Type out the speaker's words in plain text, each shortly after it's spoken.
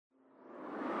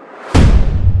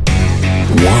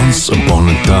Once upon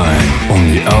a time,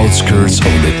 on the outskirts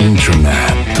of the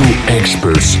internet, two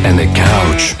experts and a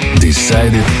couch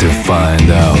decided to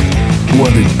find out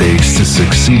what it takes to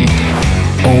succeed.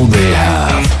 All they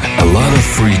have, a lot of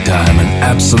free time and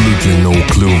absolutely no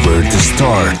clue where to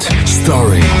start.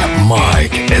 Starring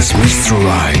Mike as Mr.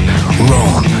 Right,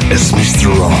 Ron as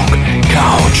Mr. Wrong,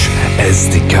 Couch as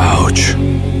the Couch.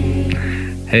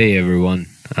 Hey everyone,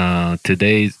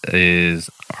 today is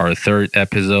our third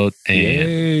episode, and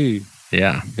Yay!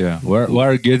 yeah,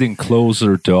 We're getting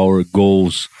closer to our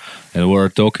goals, and we're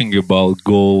talking about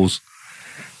goals,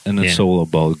 and it's Yeah. all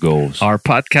about goals. our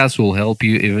podcast will help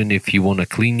you even if you want to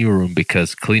clean your room,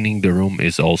 because cleaning the room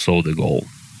is also the goal.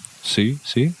 See,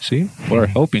 we're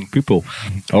helping people.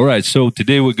 All right, so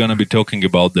today we're gonna be talking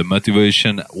about the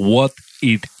motivation, what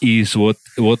it is,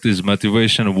 what is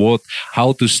motivation,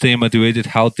 how to stay motivated,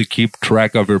 how to keep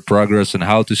track of your progress, and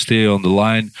how to stay on the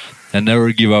line and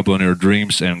never give up on your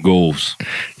dreams and goals.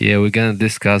 Yeah, we're gonna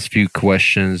discuss a few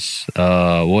questions.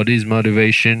 What is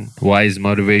motivation? Why is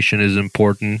motivation is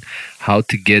important? How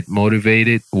to get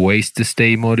motivated? Ways to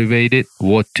stay motivated?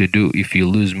 What to do if you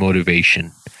lose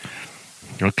motivation?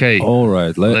 Okay. All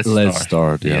right, let's Let's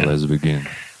start. Yeah. Let's begin.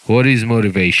 What is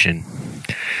motivation?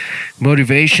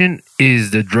 Motivation is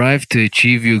the drive to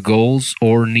achieve your goals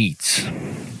or needs.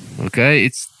 Okay,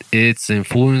 it's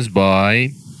influenced by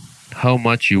how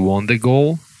much you want the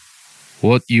goal,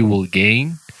 what you will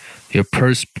gain, your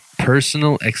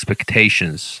personal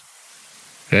expectations.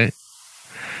 Okay,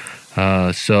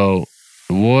 so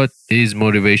what is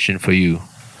motivation for you?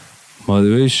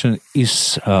 Motivation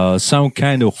is some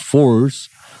kind of force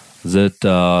that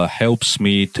helps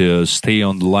me to stay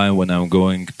on the line when I'm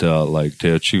going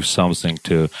to achieve something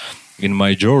to in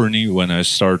my journey. When I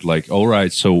start, like, all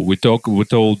right, so we told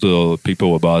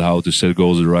people about how to set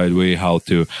goals the right way, how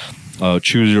to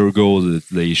choose your goals, that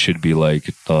they should be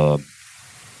like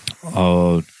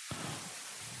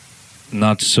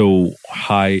not so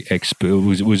high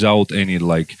without any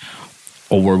like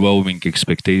overwhelming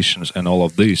expectations and all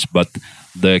of this. But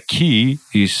the key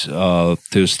is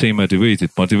to stay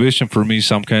motivated. Motivation for me is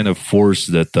some kind of force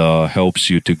that helps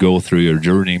you to go through your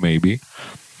journey, maybe.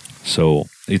 So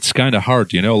it's kind of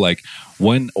hard, like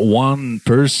when one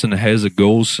person has a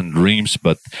goals and dreams,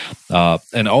 but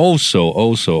and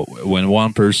also when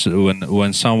one person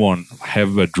when someone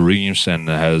have a dreams and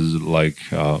has like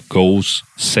goals,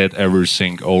 set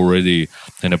everything already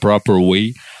in a proper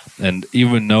way, and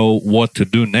even know what to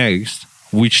do next,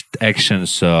 which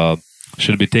actions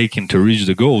should be taken to reach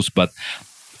the goals, but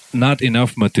not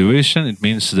enough motivation, it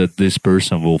means that this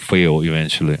person will fail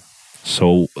eventually.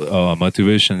 So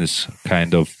motivation is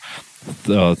kind of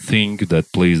the thing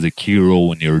that plays the key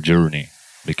role in your journey.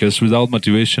 Because without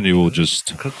motivation, you will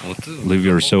just leave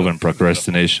yourself in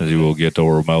procrastination. You will get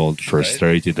overwhelmed,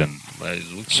 frustrated, and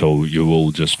so you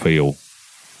will just fail.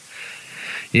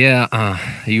 Yeah,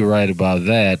 you're right about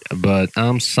that, but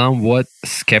I'm somewhat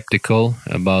skeptical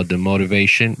about the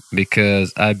motivation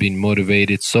because I've been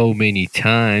motivated so many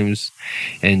times,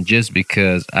 and just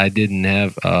because I didn't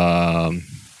have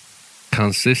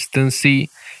consistency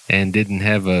and didn't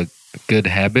have a good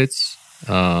habits,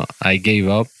 I gave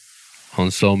up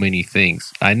on so many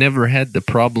things. I never had the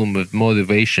problem with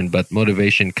motivation, but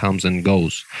motivation comes and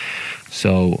goes.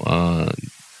 So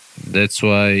that's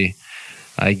why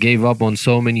I gave up on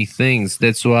so many things.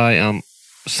 That's why I'm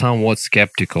somewhat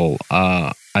skeptical.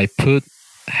 I put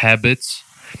habits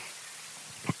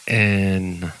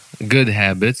and good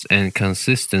habits and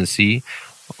consistency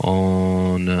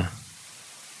on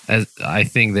as I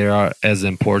think they are as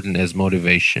important as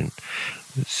motivation.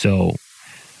 So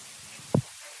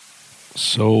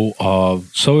So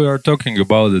we are talking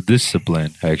about the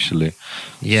discipline, actually.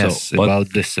 yes, So, but about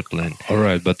discipline. all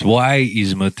right, but why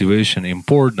is motivation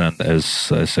important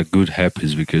as a good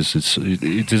habit? Because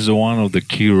it is one of the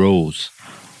key roles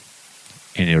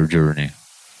in your journey.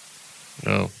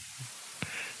 Oh,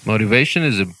 motivation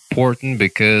is important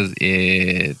because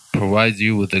it provides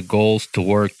you with the goals to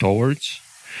work towards.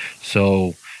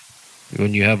 So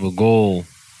when you have a goal,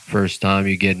 first time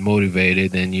you get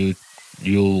motivated and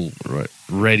you'll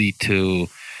ready to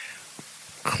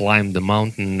climb the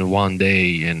mountain one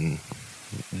day and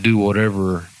do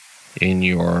whatever in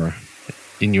your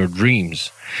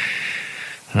dreams.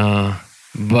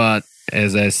 But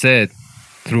as I said,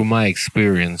 through my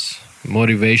experience,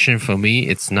 motivation for me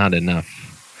it's not enough.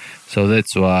 So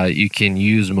that's why you can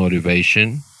use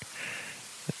motivation.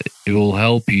 It will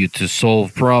help you to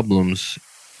solve problems,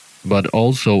 but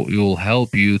also it will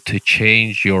help you to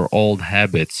change your old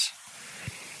habits.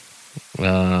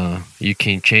 You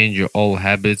can change your old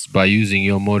habits by using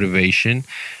your motivation,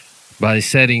 By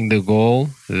setting the goal,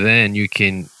 then you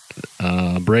can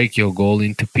break your goal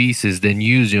into pieces, then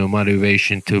use your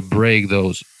motivation to break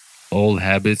those old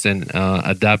habits and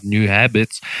adapt new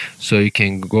habits so you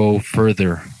can go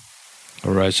further.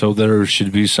 All right, so there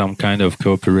should be some kind of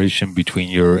cooperation between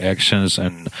your actions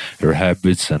and your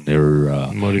habits and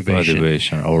your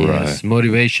motivation. All right. Yes,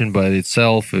 motivation by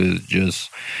itself is just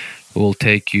will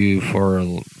take you for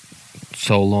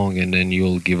so long and then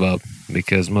you'll give up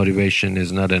because motivation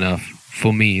is not enough.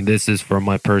 For me, this is from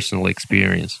my personal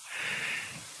experience,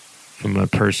 from my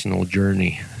personal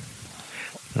journey.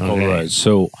 All Okay. right.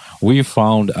 So we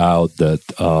found out that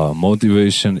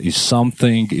motivation is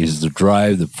something, is the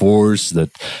drive, the force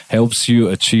that helps you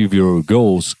achieve your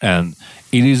goals, and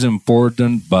it is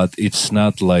important, but it's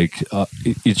not like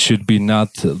it should be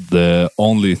not the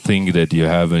only thing that you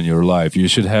have in your life. You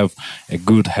should have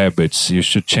good habits. You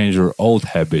should change your old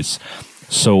habits.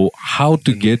 So how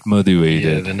to get Yeah,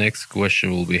 motivated? the next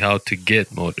question will be how to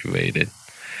get motivated.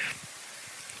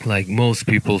 Like most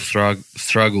people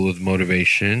struggle with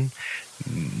motivation,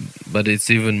 but it's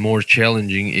even more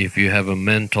challenging if you have a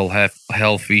mental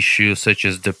health issue such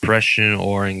as depression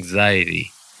or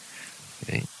anxiety.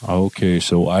 Okay. Okay,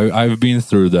 so I've been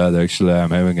through that. Actually,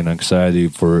 I'm having an anxiety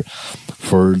for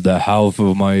the half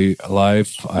of my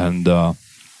life, and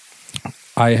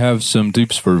I have some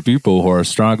tips for people who are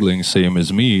struggling, same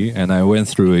as me, and I went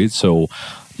through it. So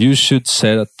you should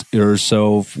set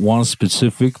yourself one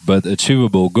specific but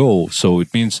achievable goal. So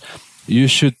it means you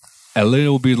should a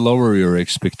little bit lower your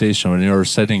expectation when you're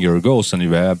setting your goals, and if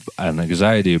you have an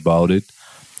anxiety about it,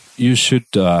 you should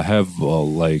have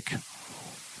like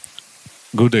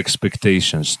good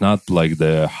expectations, not like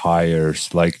the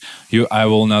hires. Like you, I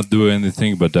will not do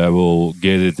anything, but I will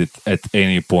get it at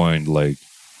any point. Like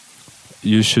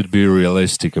you should be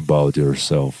realistic about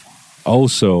yourself.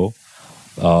 Also,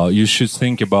 you should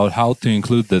think about how to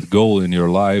include that goal in your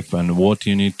life and what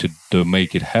you need to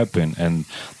make it happen, and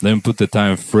then put the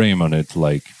time frame on it,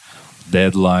 like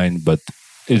deadline. But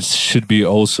it should be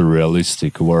also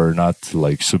realistic. We're not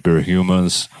like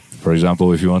superhumans. For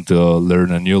example, if you want to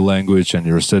learn a new language and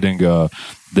you're setting a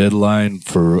deadline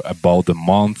for about a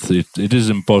month, it is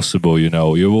impossible. You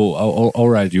know, you will all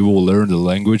right. You will learn the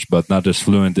language, but not as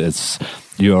fluent as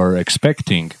you are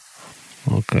expecting.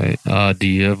 Okay. Do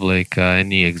you have like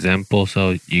any examples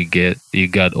how you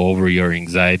got over your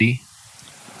anxiety?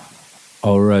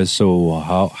 All right. So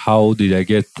how did I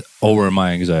get over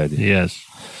my anxiety? Yes.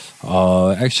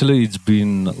 Actually, it's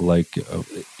been like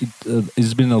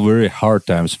it's been a very hard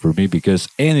times for me because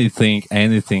anything,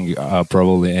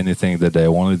 probably anything that I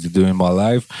wanted to do in my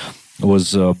life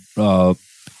was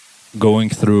going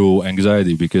through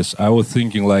anxiety because I was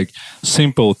thinking like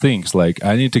simple things like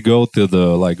I need to go to the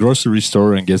like grocery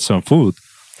store and get some food,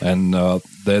 and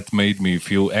that made me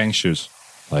feel anxious.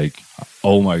 Like,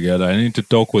 oh my god, I need to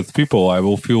talk with people. I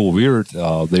will feel weird.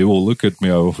 They will look at me.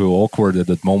 I will feel awkward at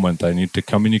that moment. I need to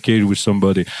communicate with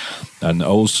somebody, and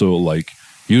also like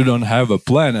you don't have a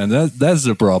plan, and that's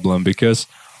the problem because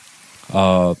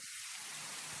I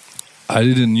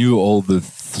didn't knew all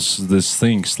these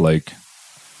things. Like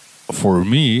for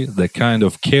me, the kind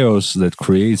of chaos that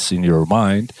creates in your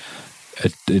mind,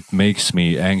 it makes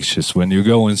me anxious. When you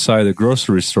go inside a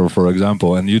grocery store, for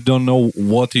example, and you don't know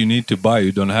what you need to buy,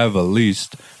 you don't have a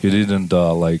list, you didn't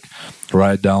like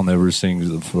write down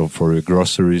everything for your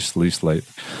groceries list like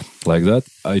that.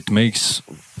 It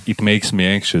makes me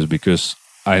anxious because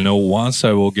I know once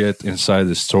I will get inside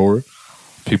the store,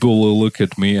 people will look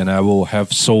at me, and I will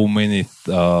have so many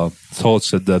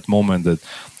thoughts at that moment that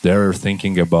they're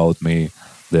thinking about me.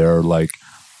 They're like,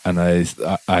 and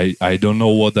I don't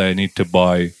know what I need to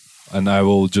buy, and I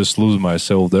will just lose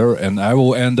myself there, and I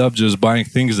will end up just buying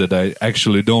things that I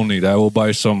actually don't need. I will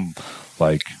buy some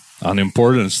like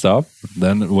unimportant stuff.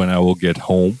 Then when I will get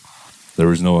home,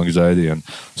 there is no anxiety. And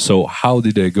so, how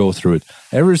did I go through it?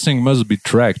 Everything must be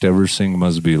tracked. Everything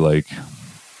must be like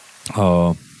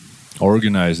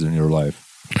organized in your life.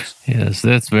 Yes,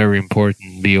 that's very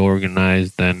important. Be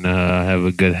organized and have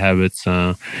a good habits.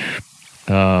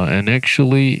 And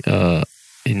actually,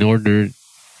 in order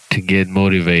to get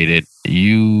motivated,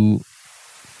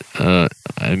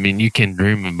 I mean, you can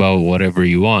dream about whatever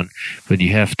you want, but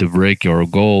you have to break your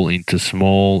goal into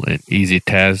small and easy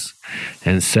tasks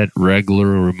and set regular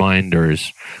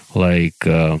reminders, like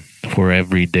for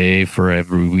every day, for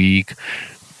every week,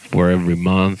 for every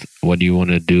month, what do you want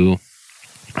to do?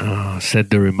 Set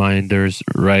the reminders,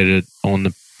 write it on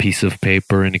a piece of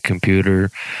paper in a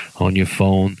computer, on your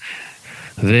phone.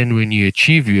 Then when you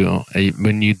achieve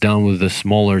when you're done with a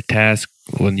smaller task,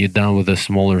 when you're done with a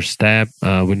smaller step,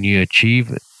 when you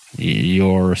achieve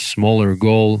your smaller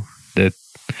goal,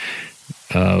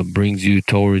 brings you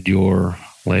toward your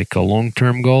like a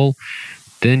long-term goal,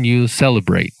 then you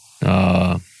celebrate.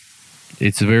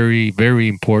 It's very, very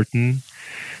important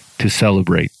to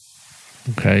celebrate.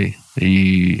 Okay,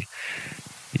 you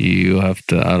have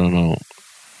to. I don't know.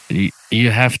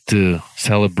 You have to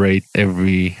celebrate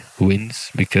every wins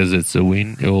because it's a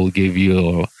win. It will give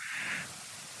you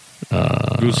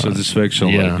Good satisfaction.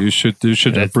 yeah. Like you should That's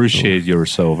appreciate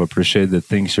yourself, appreciate the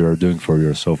things you are doing for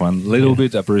yourself, and little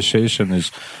bit appreciation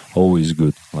is always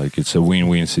good. Like it's a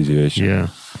win-win situation. yeah,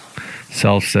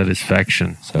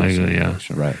 self-satisfaction. Like, yeah.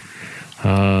 Self-satisfaction,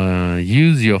 right?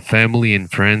 Use your family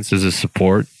and friends as a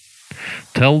support.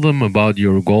 Tell them about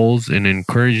your goals and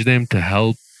encourage them to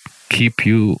help keep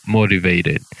you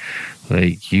motivated.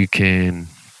 Like you can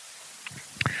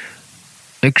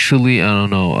actually, I don't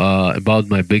know, about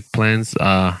my big plans.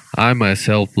 I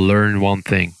myself learned one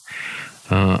thing.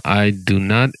 I do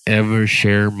not ever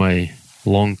share my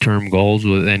long-term goals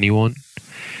with anyone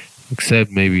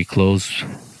except maybe close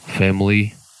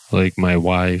family, like my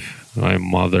wife, my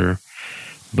mother.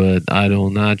 But I do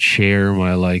not share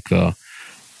my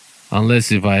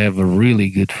unless if I have a really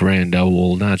good friend, I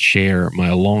will not share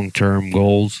my long-term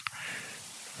goals.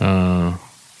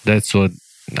 That's what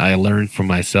I learned from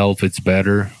myself. It's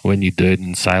better when you do it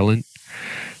in silent,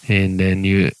 and then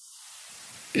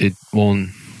it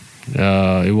won't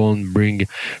bring,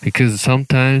 because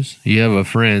sometimes you have a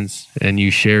friends and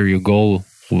you share your goal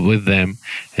with them,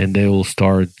 and they will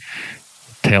start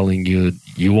telling you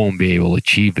you won't be able to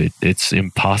achieve it. It's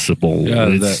impossible. Yeah,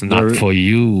 it's not for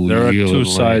you. There are You, two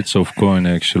sides of coin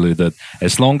actually. That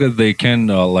as long as they can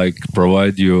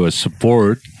provide you a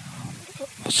support,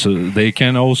 so they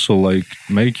can also like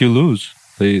make you lose.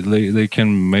 They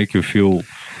can make you feel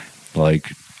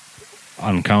like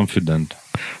unconfident.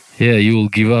 Yeah, you will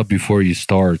give up before you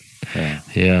start. Yeah.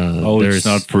 Yeah. Oh, it's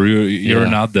not for you. You're Yeah.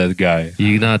 not that guy.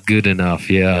 You're not good enough.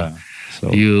 Yeah.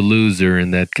 So You a loser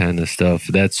and that kind of stuff.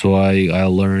 That's why I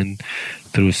learned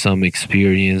through some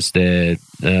experience that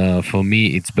for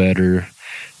me it's better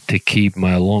to keep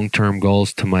my long-term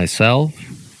goals to myself.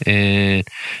 And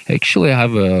actually, I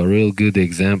have a real good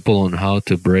example on how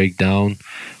to break down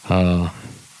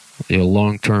your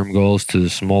long-term goals to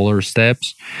smaller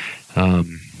steps.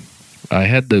 I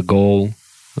had the goal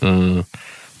to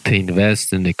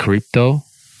invest in the crypto,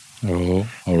 oh,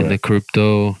 all in the right.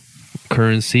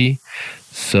 cryptocurrency.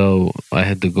 So I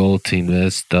had the goal to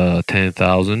invest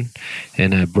 10,000,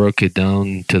 and I broke it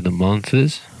down to the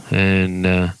months, and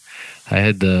I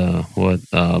had the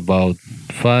about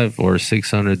 $500 or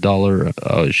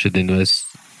 $600 should invest.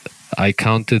 I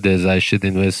counted as I should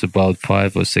invest about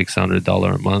 $500 or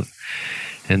 $600 a month,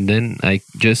 and then I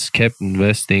just kept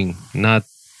investing, not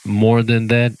more than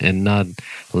that and not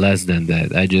less than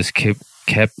that. I just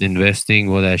kept investing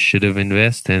what I should have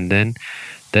invested, and then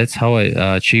that's how I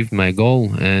achieved my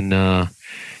goal. And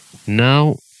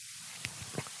now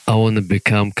I want to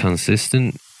become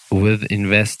consistent with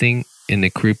investing in the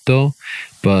crypto,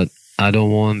 but I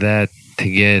don't want that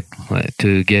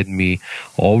to get me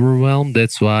overwhelmed.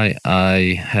 That's why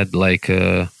I had like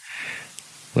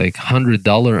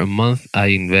 $100 a month I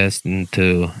invest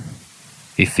into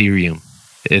Ethereum.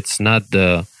 It's not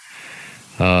the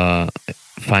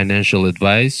financial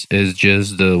advice. It's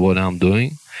just what I'm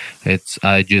doing.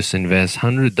 I just invest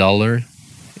 $100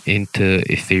 into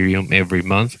Ethereum every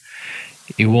month.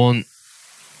 It won't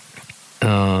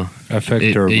Affect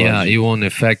your budget. yeah, it won't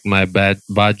affect my bad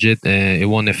budget, and it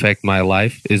won't affect my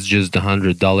life. It's just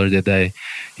 $100 that I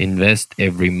invest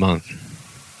every month.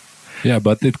 Yeah,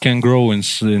 but it can grow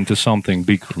into something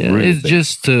big. Yeah, really it's big.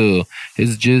 just to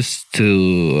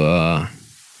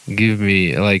give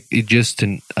me it just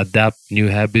to adapt new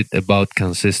habit about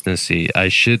consistency. I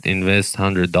should invest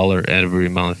 $100 every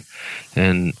month,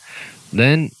 and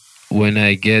then when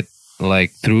I get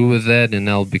through with that and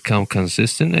I'll become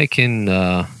consistent, I can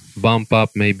bump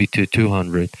up maybe to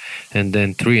 200, and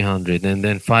then 300, and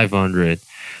then 500.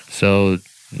 So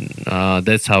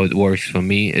that's how it works for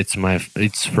me. It's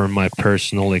from my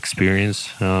personal experience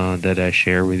that I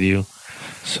share with you.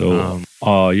 So,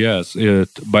 yes.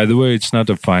 By the way, it's not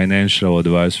a financial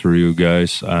advice for you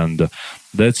guys, and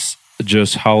that's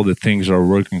just how the things are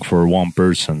working for one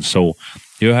person. So,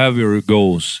 you have your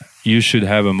goals. You should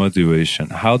have a motivation.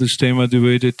 How to stay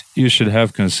motivated? You should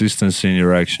have consistency in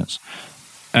your actions.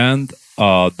 And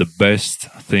the best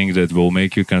thing that will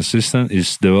make you consistent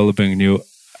is developing new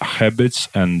habits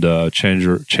and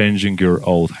changing your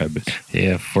old habits.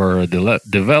 Yeah, for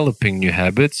developing new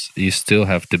habits, you still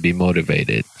have to be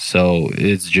motivated. So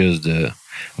it's just the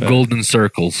golden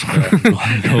circles.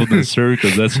 Golden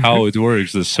circle. That's how it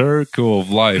works. The circle of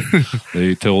life.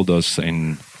 They told us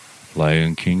in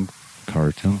Lion King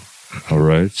cartoon. All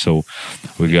right, so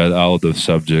we got out of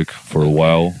subject for a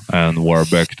while, and we're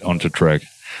back onto track.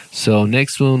 So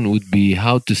next one would be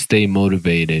how to stay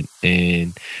motivated,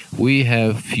 and we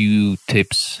have few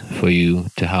tips for you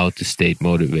to how to stay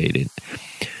motivated.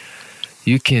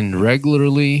 You can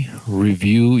regularly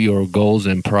review your goals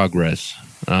and progress.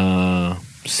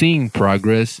 Seeing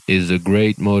progress is a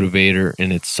great motivator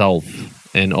in itself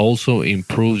and also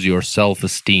improves your self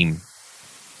esteem.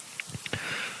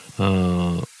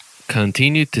 Uh,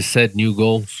 Continue to set new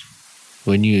goals.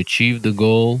 When you achieve the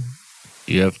goal,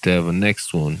 you have to have a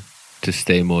next one to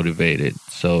stay motivated.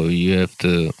 So you have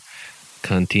to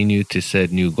continue to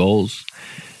set new goals.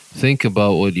 Think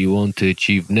about what you want to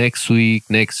achieve next week,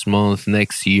 next month,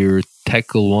 next year.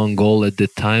 Tackle one goal at a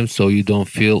time so you don't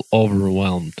feel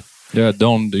overwhelmed. Yeah,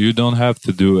 don't you don't have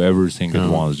to do everything at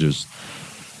No. once. Just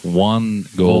one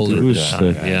goal Goal to at a push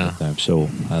time, at yeah. a time. So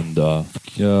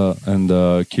and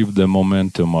keep the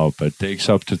momentum up. It takes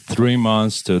up to 3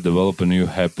 months to develop a new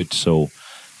habit. So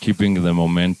keeping the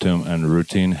momentum and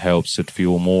routine helps it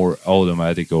feel more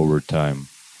automatic over time.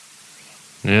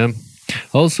 Yeah.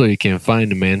 Also, you can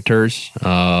find mentors.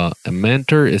 A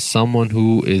mentor is someone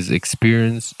who is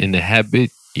experienced in a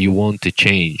habit you want to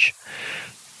change.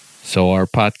 So our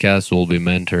podcast will be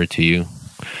mentor to you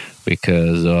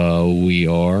because we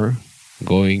are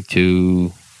going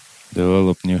to.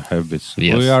 Develop new habits.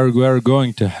 Yes. We are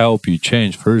going to help you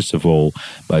change. First of all,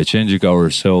 by changing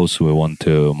ourselves, we want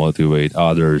to motivate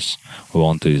others. We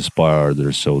want to inspire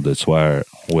others. So that's why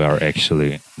we are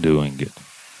actually doing it.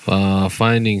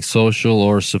 Finding social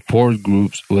or support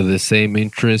groups with the same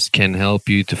interest can help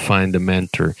you to find a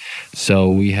mentor. So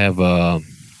we have a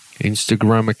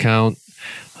Instagram account,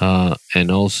 and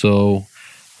also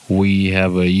we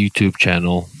have a YouTube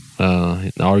channel.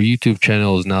 Our YouTube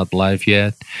channel is not live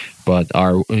yet, but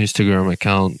our Instagram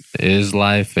account is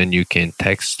live, and you can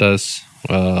text us,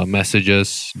 message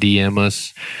us, DM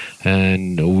us,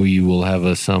 and we will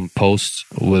have some posts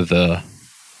with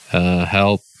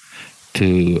help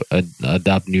to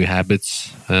adopt new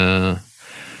habits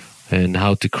and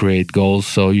how to create goals.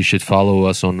 So you should follow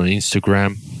us on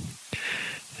Instagram,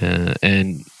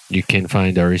 and you can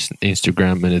find our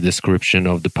Instagram in the description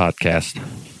of the podcast.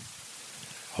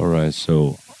 All right.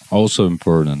 So also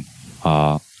important,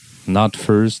 not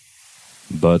first,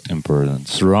 but important.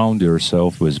 Surround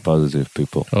yourself with positive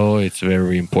people. Oh, it's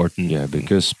very important. Yeah,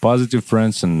 because positive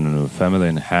friends and family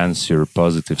enhance your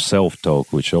positive self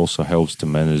talk, which also helps to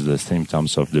manage the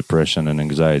symptoms of depression and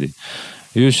anxiety.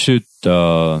 You should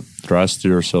trust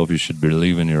yourself, you should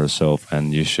believe in yourself,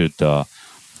 and you should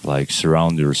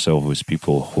surround yourself with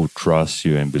people who trust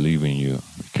you and believe in you.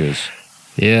 Because,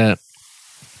 Yeah.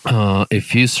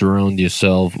 If you surround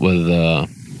yourself with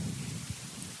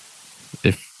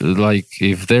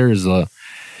if there is a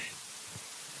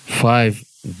five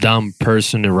dumb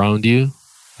person around you,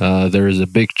 there is a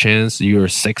big chance you're a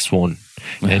sixth one.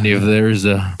 And if there's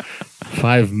a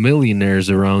 5 millionaires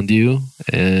around you,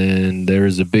 and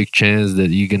there's a big chance that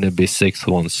you're gonna be sixth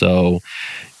one. So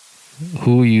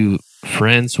who you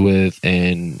friends with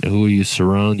and who you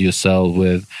surround yourself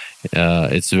with,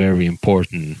 it's very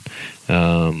important.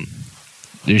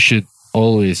 You should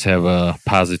always have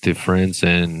positive friends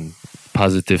and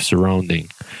positive surrounding.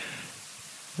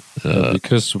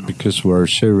 because we are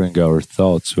sharing our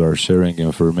thoughts, we are sharing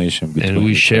information between And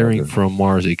we're each sharing other. from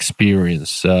our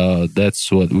experience.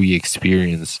 That's what we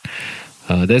experience.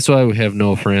 That's why we have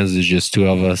no friends. It's just two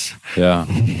of us. Yeah,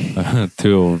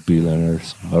 two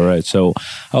billionaires. All right. So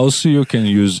also you can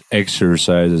use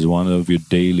exercise as one of your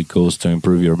daily goals to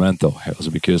improve your mental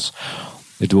health because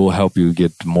it will help you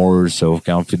get more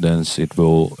self-confidence. It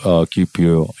will keep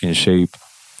you in shape.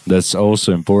 That's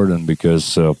also important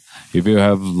because if you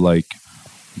have like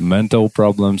mental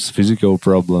problems, physical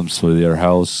problems with your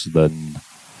house, then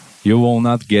you will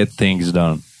not get things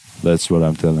done. That's what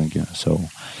I'm telling you. So.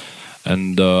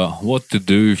 And what to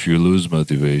do if you lose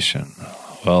motivation?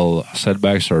 Well,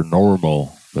 setbacks are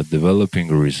normal, but developing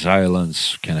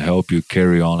resilience can help you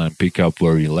carry on and pick up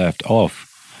where you left off.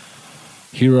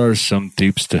 Here are some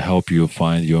tips to help you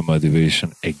find your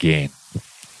motivation again.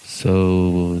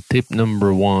 So, tip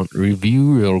number one: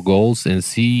 review your goals and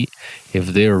see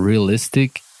if they're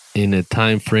realistic in a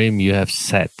time frame you have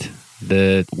set.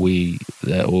 That we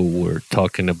were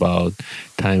talking about.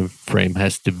 Time frame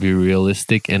has to be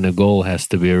realistic, and the goal has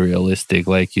to be realistic.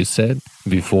 Like you said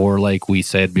before, like we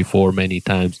said before many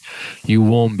times, you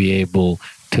won't be able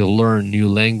to learn new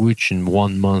language in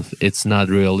 1 month. It's not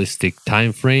realistic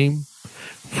time frame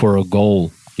for a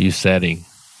goal you setting,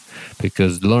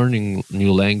 because learning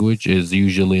new language is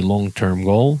usually long term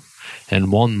goal,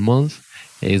 and 1 month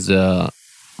is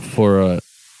for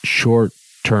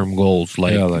short-term goals,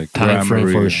 like Yeah, like time frame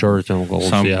for grammar, short-term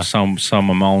goals. Yeah. some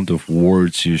amount of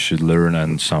words you should learn,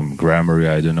 and some grammar.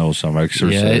 I don't know, some Yeah,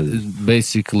 exercise.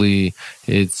 basically,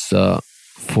 it's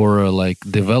for like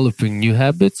developing new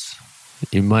habits.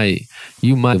 You might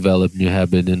develop new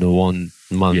habit in a 1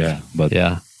 month. Yeah, but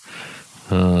Yeah.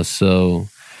 So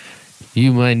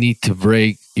you might need to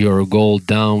break your goal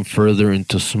down further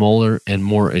into smaller and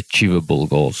more achievable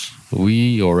goals.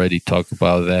 We already talked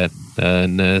about that,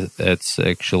 and that's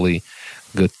actually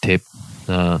good tip.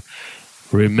 Uh,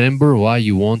 Remember why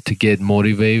you want to get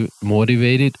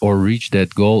motivated or reach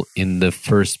that goal in the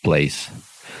first place.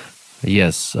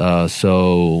 Yes,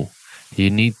 so you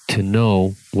need to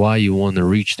know why you want to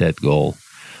reach that goal.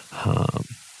 Um,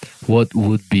 what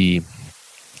would be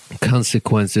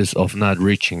consequences of not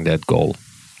reaching that goal?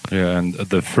 yeah, and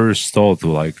the first thought,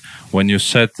 like when you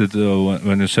set it,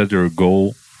 when you set your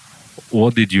goal,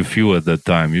 what did you feel at that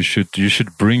time? You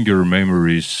should bring your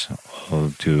memories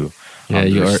to Yeah,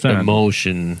 your understand.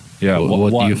 emotion. Yeah,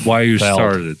 what you why you felt.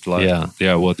 started, like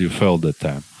Yeah. what you felt that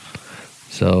time.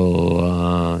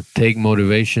 So take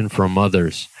motivation from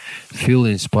others. Feel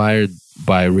inspired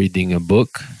by reading a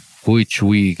book, which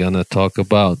we gonna talk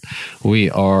about. We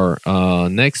are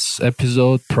next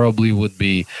episode probably would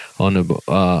be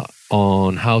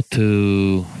on how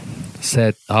to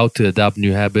adopt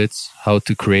new habits, how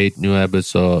to create new habits.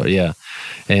 So yeah,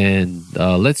 and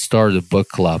let's start a book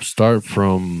club. Start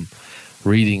from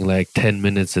reading like 10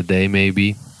 minutes a day,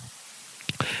 maybe,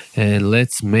 and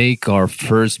let's make our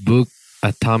first book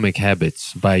Atomic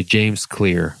Habits by James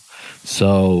Clear.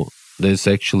 So that's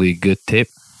actually a good tip.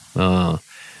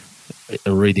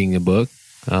 Reading a book.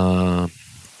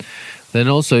 Then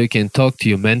also you can talk to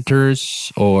your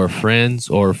mentors or friends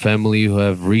or family who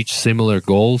have reached similar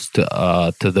goals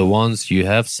to the ones you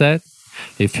have set.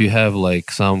 If you have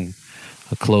like some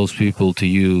close people to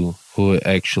you who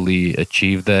actually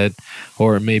achieve that,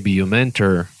 or maybe your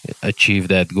mentor achieve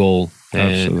that goal.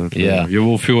 And Absolutely, yeah, you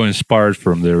will feel inspired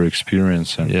from their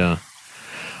experience. And yeah.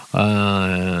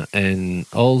 And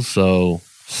also,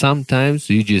 sometimes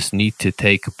you just need to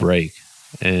take a break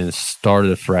and start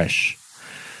afresh.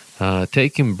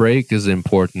 Taking break is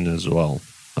important as well.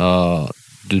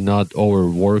 Do not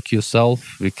overwork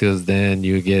yourself because then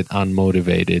you get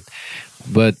unmotivated.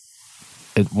 But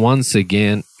it once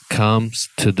again comes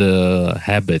to the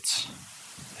habits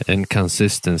and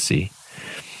consistency.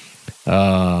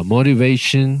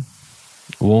 Motivation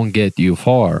won't get you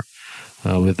far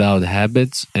without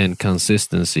habits and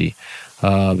consistency,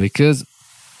 because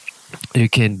you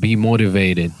can be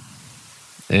motivated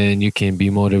and you can be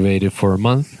motivated for a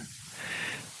month,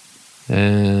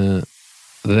 and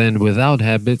then without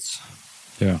habits,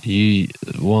 yeah, you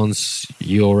once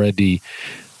you already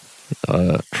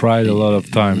tried a lot of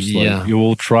times. yeah. Like you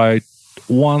will try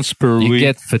once per you week.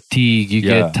 get fatigued, you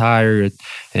Yeah. get tired,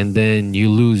 and then you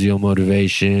lose your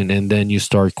motivation, and then you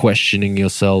start questioning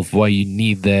yourself why you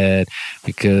need that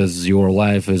because your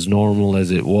life is normal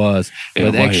as it was. Yeah,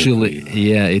 But why actually, it-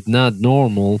 yeah, it's not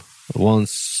normal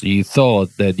once you thought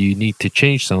that you need to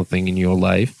change something in your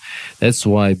life. That's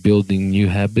why building new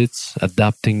habits,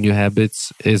 adapting new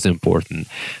habits is important.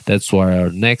 That's why our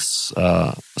next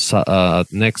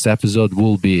episode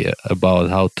will be about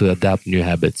how to adapt new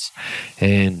habits.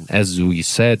 And as we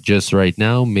said just right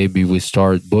now, maybe we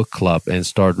start book club and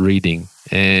start reading,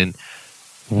 and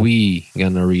we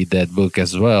gonna read that book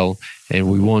as well,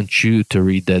 and we want you to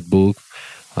read that book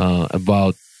uh,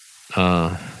 about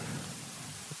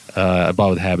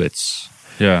habits.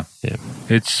 Yeah. Yeah.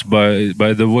 It's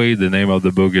by the way, the name of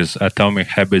the book is Atomic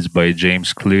Habits by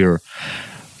James Clear.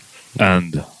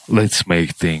 And let's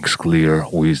make things clear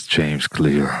with James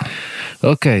Clear.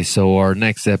 Okay, so our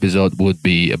next episode would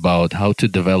be about how to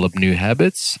develop new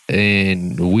habits,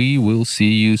 and we will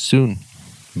see you soon.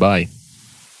 Bye.